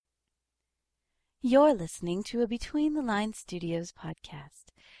You're listening to a Between the Lines Studios podcast.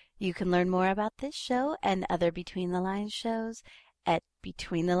 You can learn more about this show and other Between the Lines shows at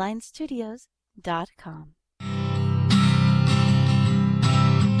BetweenTheLinesStudios.com.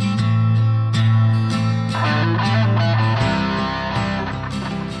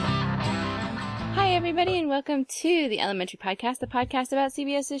 Hi, everybody, and welcome to the Elementary Podcast, the podcast about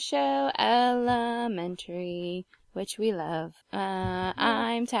CBS's show Elementary, which we love.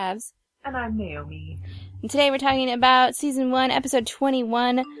 I'm Tabs. And I'm Naomi. And today we're talking about Season 1, Episode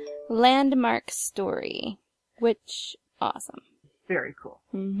 21, Landmark Story, which, awesome. Very cool.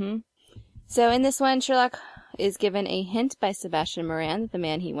 Mm-hmm. So in this one, Sherlock is given a hint by Sebastian Moran that the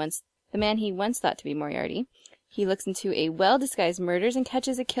man he once thought to be Moriarty. He looks into a well-disguised murders and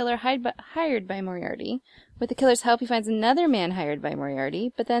catches a killer hired by Moriarty. With the killer's help, he finds another man hired by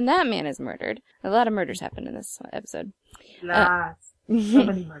Moriarty, but then that man is murdered. A lot of murders happen in this episode. Lots. So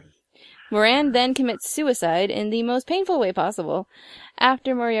many murders. Moran then commits suicide in the most painful way possible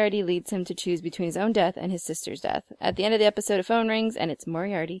after Moriarty leads him to choose between his own death and his sister's death. At the end of the episode, a phone rings, and it's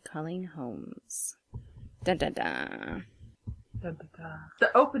Moriarty calling Holmes. Dun dun dun. Dun, dun, dun.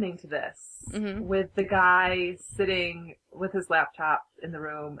 The opening to this, with the guy sitting with his laptop in the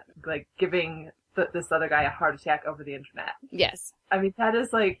room, like giving this other guy a heart attack over the internet. Yes. I mean, that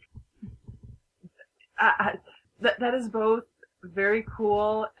is like, that is both very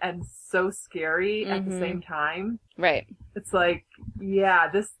cool and so scary at the same time. Right. It's like,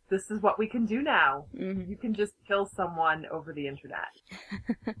 yeah, this is what we can do now. Mm-hmm. You can just kill someone over the internet.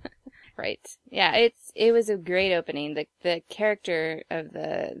 Right. Yeah, it was a great opening. The character of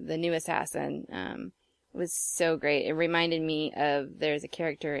the new assassin was so great. It reminded me of, there's a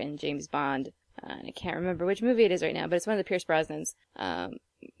character in James Bond, and I can't remember which movie it is right now, but it's one of the Pierce Brosnans,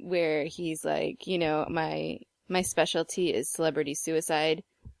 where he's like, you know, my specialty is celebrity suicide.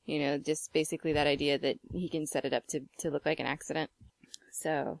 You know, just basically that idea that he can set it up to look like an accident.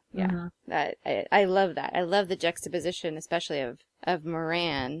 So, yeah, that I love that. I love the juxtaposition, especially of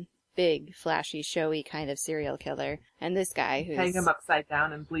Moran, big, flashy, showy kind of serial killer, and this guy who's... hang him upside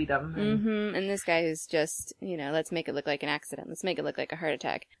down and bleed him. And this guy who's just, you know, let's make it look like an accident. Let's make it look like a heart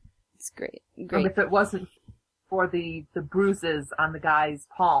attack. It's great. Great. If it wasn't for the bruises on the guy's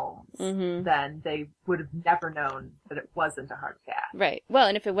palms, then they would have never known that it wasn't a heart attack. Right. Well,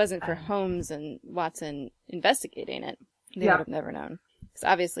 and if it wasn't for Holmes and Watson investigating it, they would have never known. Because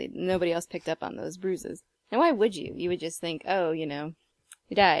obviously nobody else picked up on those bruises. And why would you? You would just think, oh, you know,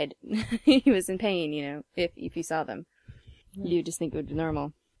 he died. He was in pain, you know, if you saw them. You just think it would be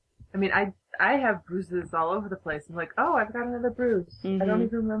normal. I mean, I have bruises all over the place. I'm like, oh, I've got another bruise. I don't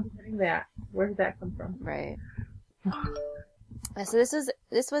even remember getting that. Where did that come from? Right. So this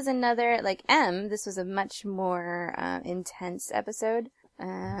was another, like, this was a much more intense episode,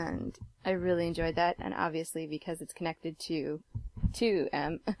 and I really enjoyed that, and obviously because it's connected to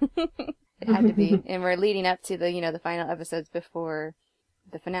M, it had to be, and we're leading up to the final episodes before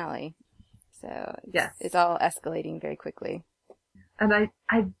the finale, so it's all escalating very quickly. And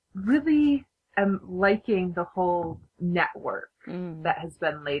I really am liking the whole network that has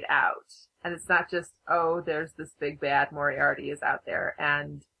been laid out. And it's not just, oh, there's this big bad Moriarty is out there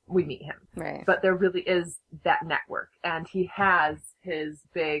and we meet him. Right. But there really is that network. And he has his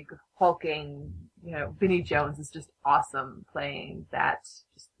big hulking, you know, Vinnie Jones is just awesome playing that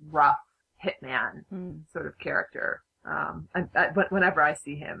just rough hitman sort of character. But whenever I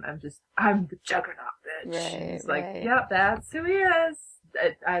see him, I'm the Juggernaut, bitch. Right, it's like, yep, that's who he is.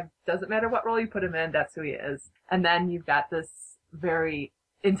 It doesn't matter what role you put him in, that's who he is. And then you've got this very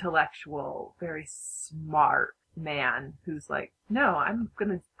intellectual, very smart man who's like, no, I'm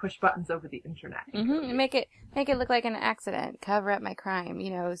gonna push buttons over the internet. Make it look like an accident. Cover up my crime.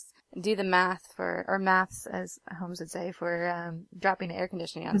 You know, do the maths, as Holmes would say, for dropping the air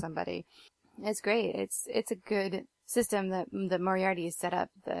conditioning on somebody. It's great. It's a good system that Moriarty has set up,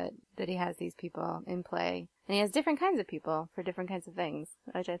 that he has these people in play, and he has different kinds of people for different kinds of things,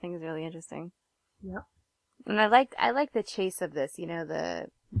 which I think is really interesting. Yep. And I like the chase of this, you know, the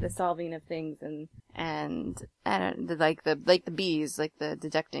solving of things and I don't like the bees, like the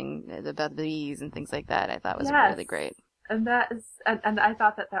detecting about the bees and things like that. I thought was really great. And that is, and I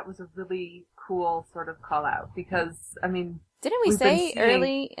thought that was a really cool sort of call out, because I mean, didn't we say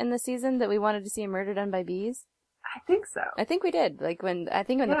early in the season that we wanted to see a murder done by bees? I think so. I think we did. Like when the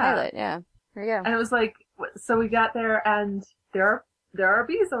pilot, yeah. There you go. And it was like, so we got there and there are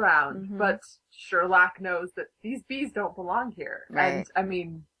bees around, but Sherlock knows that these bees don't belong here. Right. And I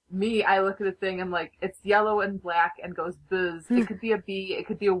mean, I look at the thing, I'm like, it's yellow and black and goes buzz. It could be a bee, it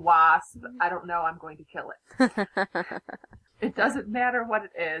could be a wasp. I don't know, I'm going to kill it. It doesn't matter what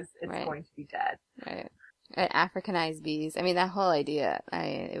it is, it's Right. going to be dead. Right. Africanized bees. I mean, that whole idea,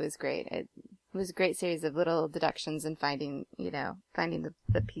 it was great. It was a great series of little deductions and finding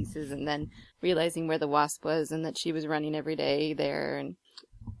the pieces and then realizing where the wasp was and that she was running every day there. And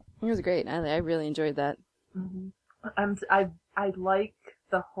it was great. I really enjoyed that. Mm-hmm. I like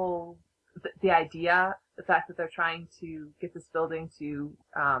the whole, the idea, the fact that they're trying to get this building to,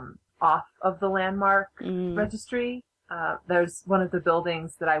 off of the landmark registry. There's one of the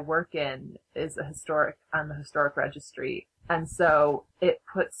buildings that I work in is on the historic registry. And so it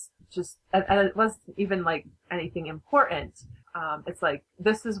puts and it wasn't even like anything important. It's like,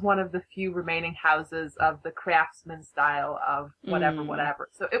 this is one of the few remaining houses of the craftsman style of whatever.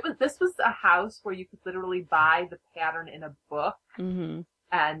 So this was a house where you could literally buy the pattern in a book. Mm-hmm.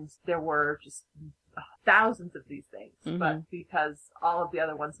 And there were just thousands of these things, but because all of the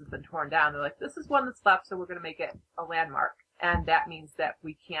other ones have been torn down, they're like, this is one that's left, so we're going to make it a landmark. And that means that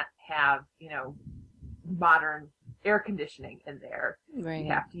we can't have, modern air conditioning in there. Right.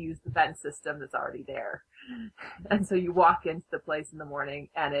 You have to use the vent system that's already there. And so you walk into the place in the morning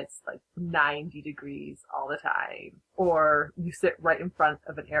and it's like 90 degrees all the time. Or you sit right in front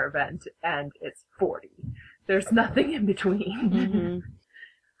of an air vent and it's 40. There's nothing in between. Mm-hmm.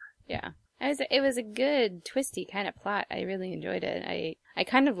 Yeah. It was a good, twisty kind of plot. I really enjoyed it. I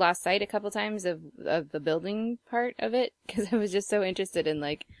kind of lost sight a couple times of the building part of it because I was just so interested in,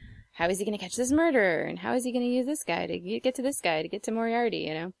 like, how is he going to catch this murderer? And how is he going to use this guy to get to this guy, to get to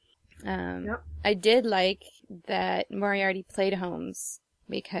Moriarty, Yep. I did like that Moriarty played Holmes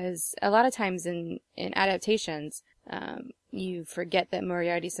because a lot of times in adaptations, you forget that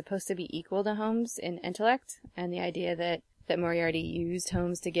Moriarty's supposed to be equal to Holmes in intellect, and the idea that Moriarty used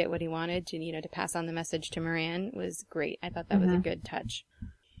Holmes to get what he wanted to, to pass on the message to Moran was great. I thought that was a good touch.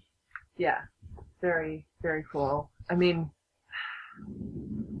 Yeah. Very, very cool. I mean,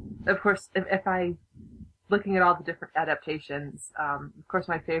 of course, if I, looking at all the different adaptations, of course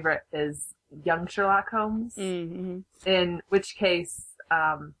my favorite is Young Sherlock Holmes, in which case,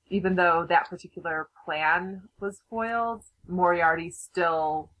 even though that particular plan was foiled, Moriarty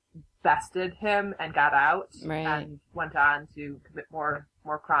still bested him and got out and went on to commit more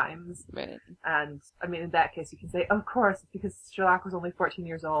crimes. Right. And I mean, in that case, you can say, of course, because Sherlock was only 14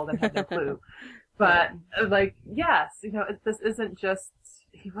 years old and had no clue. But like, yes, this isn't just,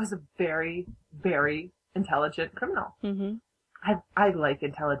 he was a very, very intelligent criminal. Mm-hmm. I like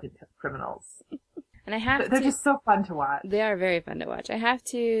intelligent criminals. And they're just so fun to watch. They are very fun to watch. I have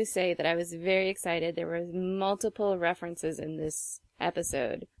to say that I was very excited. There were multiple references in this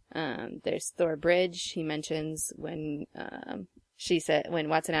episode. There's Thor Bridge. He mentions when when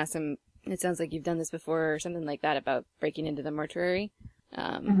Watson asks him, it sounds like you've done this before or something like that about breaking into the mortuary.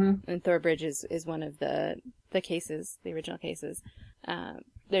 And Thor Bridge is one of the cases, the original cases.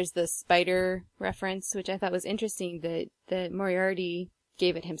 There's the spider reference, which I thought was interesting that Moriarty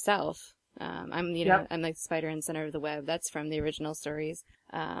gave it himself. I'm like the spider in the center of the web. That's from the original stories.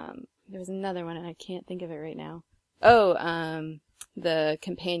 There was another one and I can't think of it right now. The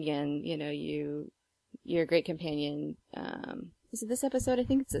companion, you're a great companion. Is it this episode? I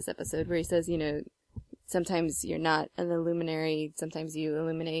think it's this episode where he says, sometimes you're not an illuminary, sometimes you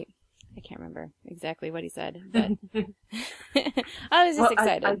illuminate. I can't remember exactly what he said, but I was just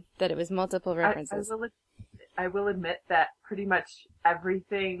excited that it was multiple references. I will admit that pretty much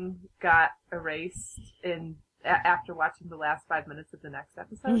everything got erased after watching the last 5 minutes of the next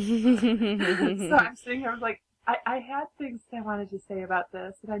episode. So I'm sitting here, I was like, I had things I wanted to say about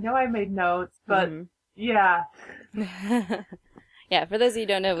this, and I know I made notes, but yeah. Yeah, for those of you who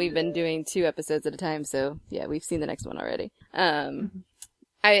don't know, we've been doing 2 episodes at a time, so yeah, we've seen the next one already.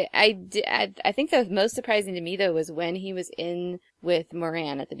 I think the most surprising to me, though, was when he was in with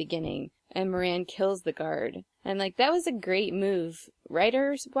Moran at the beginning, and Moran kills the guard. And, that was a great move,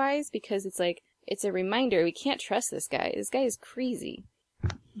 writers-wise, because it's a reminder, we can't trust this guy. This guy is crazy.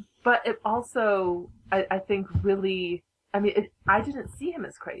 But it also, I think, really, I didn't see him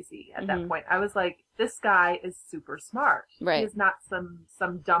as crazy at that point. I was like, this guy is super smart. Right. He is not some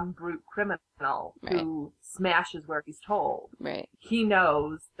dumb brute criminal who smashes where he's told. Right. He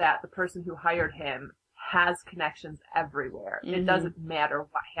knows that the person who hired him has connections everywhere. It doesn't matter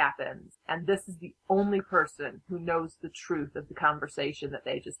what happens. And this is the only person who knows the truth of the conversation that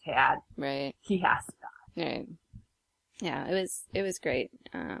they just had. Right. He has to die. Right. Yeah, it was great.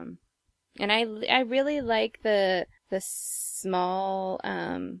 And I really like the small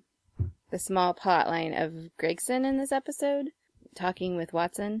plot line of Gregson in this episode, talking with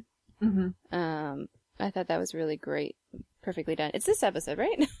Watson. I thought that was really great. Perfectly done. It's this episode,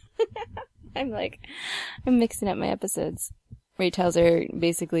 right? I'm mixing up my episodes. Ray tells her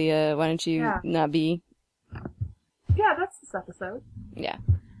basically, why don't you not be? Yeah, that's this episode. Yeah,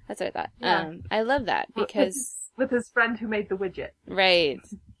 that's what I thought. Yeah. I love that because with his friend who made the widget. Right.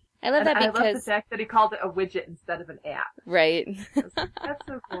 I love that because I love the fact that he called it a widget instead of an app. Right. That's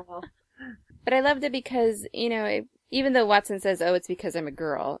so cool. But I loved it because, you know, even though Watson says, "Oh, it's because I'm a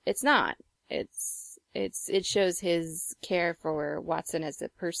girl," it's not. It shows his care for Watson as a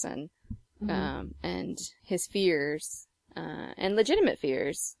person, and his fears, and legitimate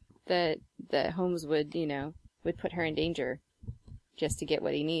fears that Holmes would put her in danger just to get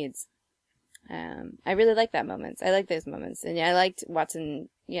what he needs. I really like that moments. I like those moments, and I liked Watson,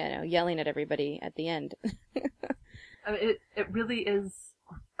 yelling at everybody at the end. I mean, it really is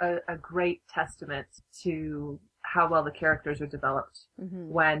a great testament to how well the characters are developed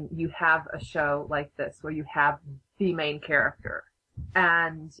when you have a show like this where you have the main character,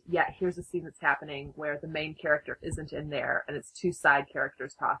 and yet here's a scene that's happening where the main character isn't in there and it's two side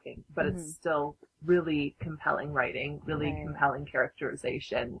characters talking, but it's still really compelling writing, really compelling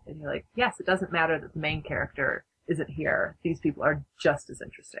characterization, and you're like, yes, it doesn't matter that the main character isn't here. These people are just as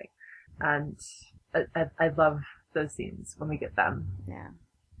interesting, and I love those scenes when we get them. Yeah.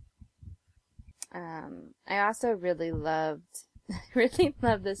 I also really loved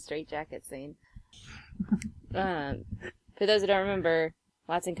the straitjacket scene. For those who don't remember,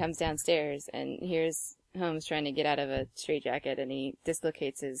 Watson comes downstairs and here's Holmes trying to get out of a straitjacket, and he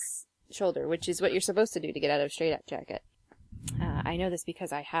dislocates his shoulder, which is what you're supposed to do to get out of a straitjacket. I know this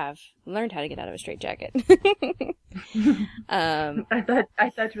because I have learned how to get out of a straitjacket. I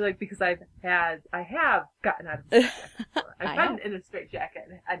thought you were like, because I have gotten out of a straitjacket before. I've been in a straitjacket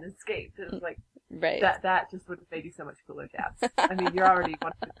and escaped. It was like, right. That just would have made you so much cooler, Tabs. I mean, you're already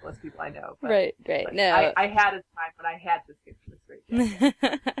one of the coolest people I know. But, right. No. I had a time when I had to escape from a straitjacket.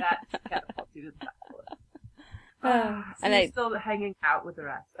 That catapulted you to the top. So and you're still hanging out with the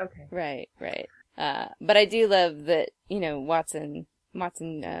rest. Okay. Right. But I do love that,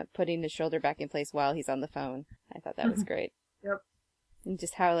 Watson putting the shoulder back in place while he's on the phone. I thought that was great. Yep. And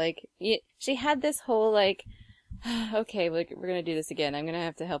just how, she had this whole, okay, we're gonna do this again. I'm gonna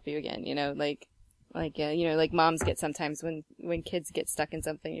have to help you again, like moms get sometimes when kids get stuck in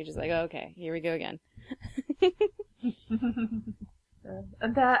something, you're just like, oh, okay, here we go again.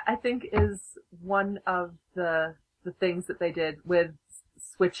 And that, I think, is one of the things that they did with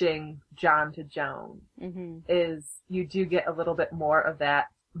switching John to Joan, is you do get a little bit more of that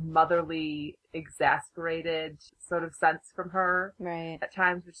motherly, exasperated sort of sense from her. Right. At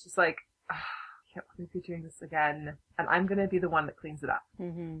times it's just like, I can't believe you're doing this again, and I'm going to be the one that cleans it up.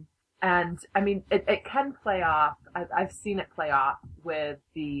 And, I mean, it can play off. I've seen it play off with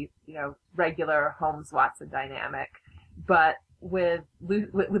the, regular Holmes-Watson dynamic, but with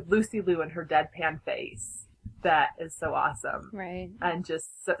Lucy Liu and her deadpan face, that is so awesome. Right. And just,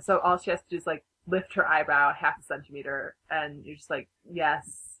 so all she has to do is, lift her eyebrow half a centimeter, and you're just like,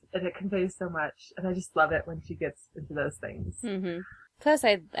 yes. And it conveys so much, and I just love it when she gets into those things. Plus,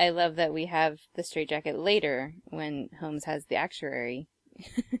 I love that we have the straitjacket later when Holmes has the actuary.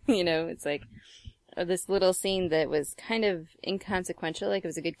 It's like this little scene that was kind of inconsequential, it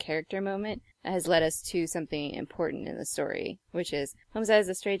was a good character moment, that has led us to something important in the story, which is Holmes has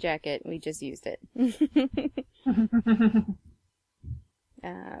a straitjacket, we just used it.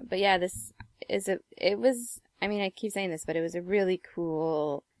 But yeah, I keep saying this, but it was a really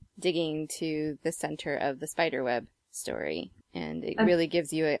cool digging to the center of the spiderweb story, and it really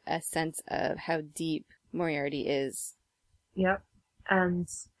gives you a sense of how deep Moriarty is. Yep. And,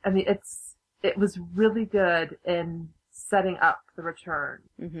 I mean, it was really good in setting up the return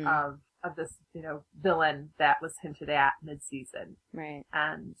of this, villain that was hinted at mid-season. Right.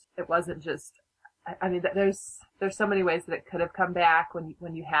 And it wasn't just, I mean, there's so many ways that it could have come back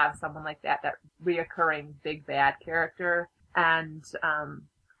when you have someone like that reoccurring big bad character. And,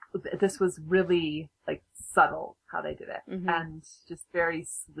 this was really, subtle how they did it. And just very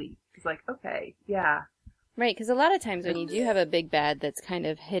sleek. It's like, okay, yeah. Right, because a lot of times when you do have a big bad that's kind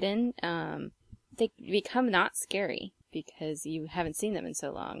of hidden, they become not scary because you haven't seen them in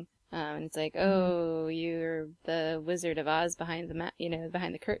so long. And it's like, oh, you're the Wizard of Oz behind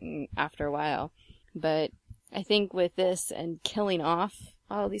the curtain after a while. But I think with this and killing off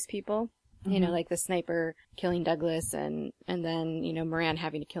all these people, like the sniper killing Douglas and then, Moran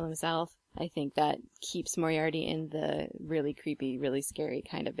having to kill himself, I think that keeps Moriarty in the really creepy, really scary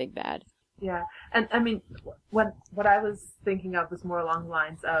kind of big bad. Yeah, and I mean, what I was thinking of was more along the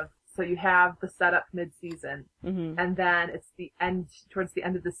lines of, so you have the setup mid-season, and then it's the end, towards the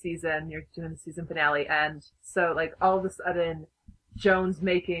end of the season, you're doing the season finale, and so, all of a sudden, Jones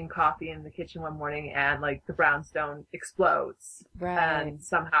making coffee in the kitchen one morning and like the brownstone explodes. Right. And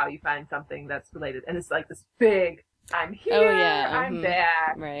somehow you find something that's related. And it's like this big, I'm here, I'm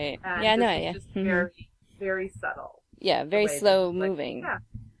back. Right. And yeah, no, it's just very, very subtle. Yeah, very slow moving. Like,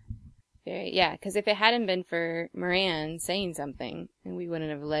 yeah, because if it hadn't been for Moran saying something, then we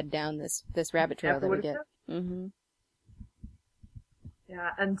wouldn't have led down this rabbit trail that we did. Mm-hmm. Yeah,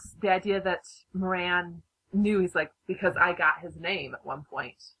 and the idea that Moran knew, he's like, because I got his name at one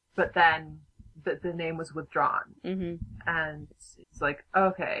point, but then the name was withdrawn. Mm-hmm. And it's like,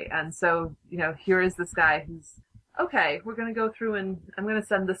 okay. And so, here is this guy who's, okay, we're going to go through and I'm going to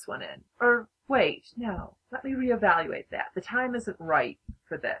send this one in. Or wait, no, let me reevaluate that. The time isn't right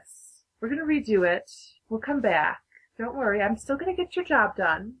for this. We're going to redo it. We'll come back. Don't worry, I'm still going to get your job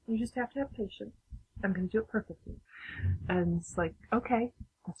done. You just have to have patience. I'm going to do it perfectly. And it's like, okay,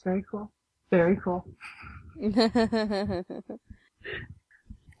 that's very cool. Very cool.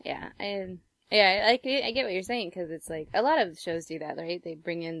 Yeah, I get what you're saying, because it's like a lot of shows do that, right? They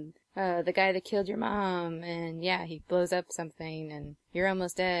bring in the guy that killed your mom, and yeah, he blows up something, and you're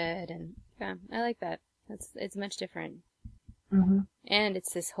almost dead, and yeah, I like that. It's much different. Mm-hmm. And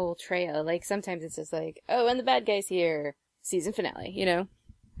it's this whole trail. Like sometimes it's just like, oh, and the bad guy's here, season finale,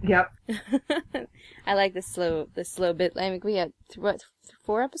 Yep. I like the slow bit. I mean, we had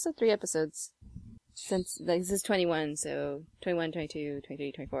 3 episodes since this is 21, so 21, 22,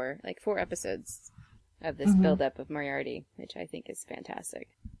 23, 24, like 4 episodes of this build-up of Moriarty, which I think is fantastic.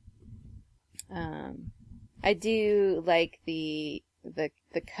 I do like the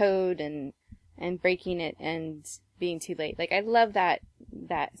code and breaking it and being too late. Like, I love that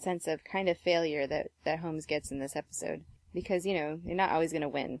sense of kind of failure that Holmes gets in this episode. Because, you're not always going to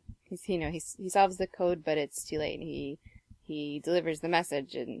win. He solves the code, but it's too late. He delivers the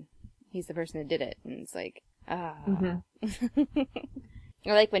message, and he's the person that did it. And it's like, Mm-hmm.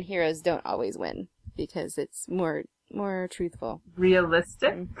 I like when heroes don't always win, because it's more truthful.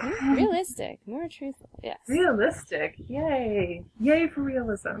 Realistic? Mm-hmm. Realistic. More truthful, yes. Realistic. Yay. Yay for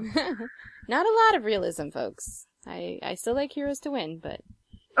realism. Not a lot of realism, folks. I still like heroes to win, but...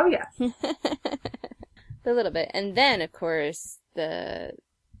 Oh, yeah. A little bit. And then, of course, the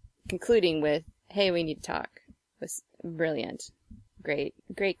concluding with, hey, we need to talk, was brilliant. Great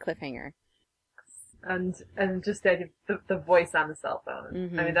cliffhanger. And just the voice on the cell phone.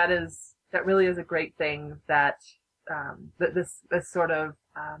 Mm-hmm. I mean, that really is a great thing that this sort of,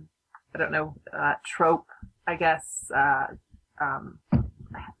 I don't know, trope, I guess, I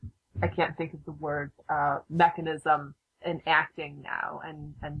can't think of the word, mechanism in acting now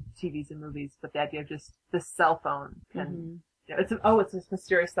and TVs and movies, but the idea of just the cell phone can, it's this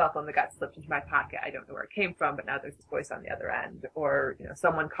mysterious cell phone that got slipped into my pocket. I don't know where it came from, but now there's this voice on the other end, or,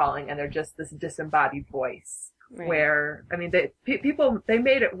 someone calling and they're just this disembodied voice. Right. Where, I mean, they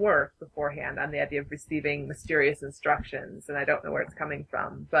made it work beforehand on the idea of receiving mysterious instructions, and I don't know where it's coming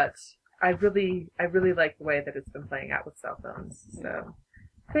from, but I really like the way that it's been playing out with cell phones, so.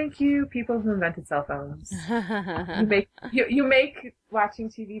 Thank you, people who invented cell phones. You make watching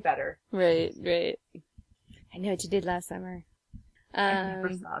TV better. Right. I know what you did last summer. I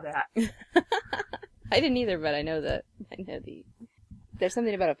never saw that. I didn't either, but I know that. There's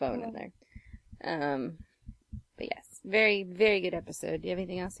something about a phone in there. But yes, very, very good episode. Do you have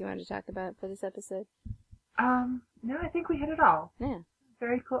anything else you wanted to talk about for this episode? No, I think we hit it all. Yeah.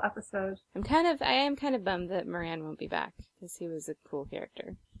 Very cool episode. I am kind of bummed that Moran won't be back, because he was a cool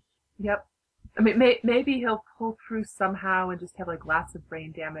character. Yep. I mean, maybe he'll pull through somehow and just have, like, lots of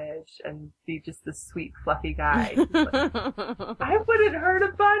brain damage and be just this sweet, fluffy guy. Like, I wouldn't hurt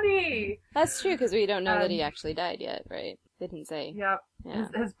a bunny! That's true, because we don't know that he actually died yet, right? They didn't say. Yep. Yeah.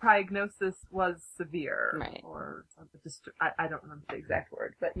 His prognosis was severe. Right. Or just, I don't remember the exact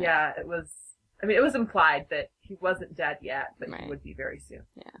word. But yeah, it was implied that he wasn't dead yet, but he would be very soon.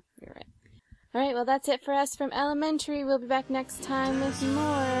 Yeah, you're right. All right, well, that's it for us from Elementary. We'll be back next time with more.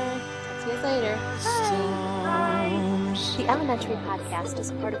 Talk to you guys later. Bye. The Elementary Podcast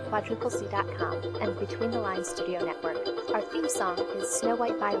is part of QuadrupleC.com and Between the Lines Studio Network. Our theme song is Snow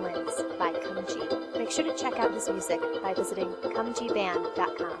White Violins by Kumji. Make sure to check out his music by visiting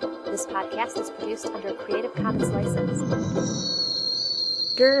kumjiband.com. This podcast is produced under a Creative Commons license.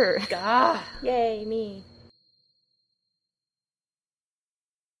 Grr. Gah. Yay, me.